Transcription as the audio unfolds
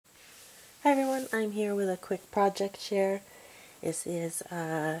Hi everyone, I'm here with a quick project share. This is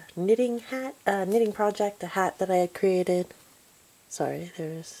a knitting project, a hat that I had created. Sorry,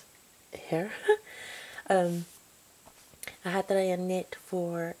 there's hair. A hat that I had knit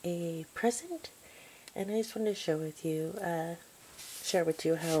for a present, and I just wanted to share with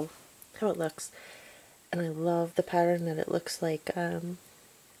you how it looks. And I love the pattern that it looks like,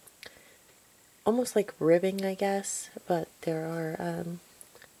 almost like ribbing, I guess, but there are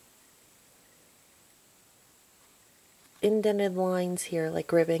indented lines here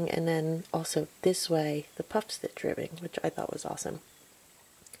like ribbing, and then also this way the puff stitch ribbing, which I thought was awesome.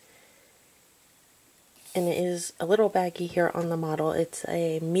 And it is a little baggy here on the model. It's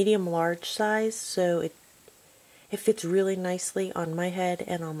a medium large size, so it fits really nicely on my head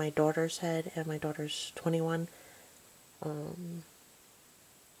and on my daughter's head, and my daughter's 21. I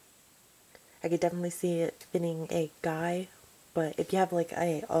could definitely see it fitting a guy, but if you have like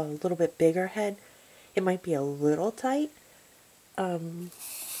a little bit bigger head, it might be a little tight. But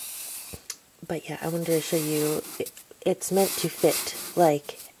yeah, I wanted to show you, it's meant to fit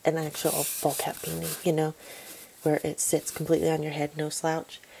like an actual ball cap beanie, you know, where it sits completely on your head, no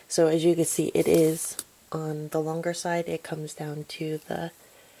slouch. So as you can see, it is on the longer side. It comes down to the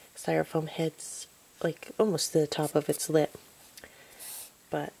styrofoam heads, like almost to the top of its lip.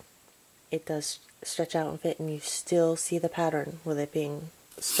 But it does stretch out and fit, and you still see the pattern with it being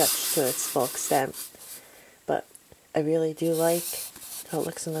stretched to its full extent. But I really do like how it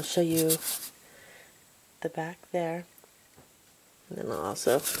looks, and I'll show you the back there. And then I'll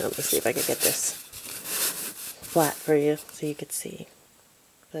also, let me see if I can get this flat for you so you could see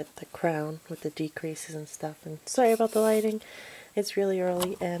the crown with the decreases and stuff. And sorry about the lighting, it's really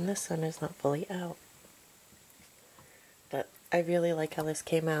early and the sun is not fully out. But I really like how this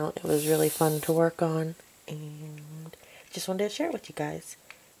came out. It was really fun to work on, and just wanted to share it with you guys.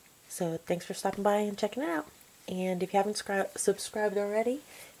 So thanks for stopping by and checking it out. And if you haven't subscribed already,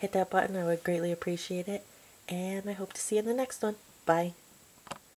 hit that button. I would greatly appreciate it. And I hope to see you in the next one. Bye.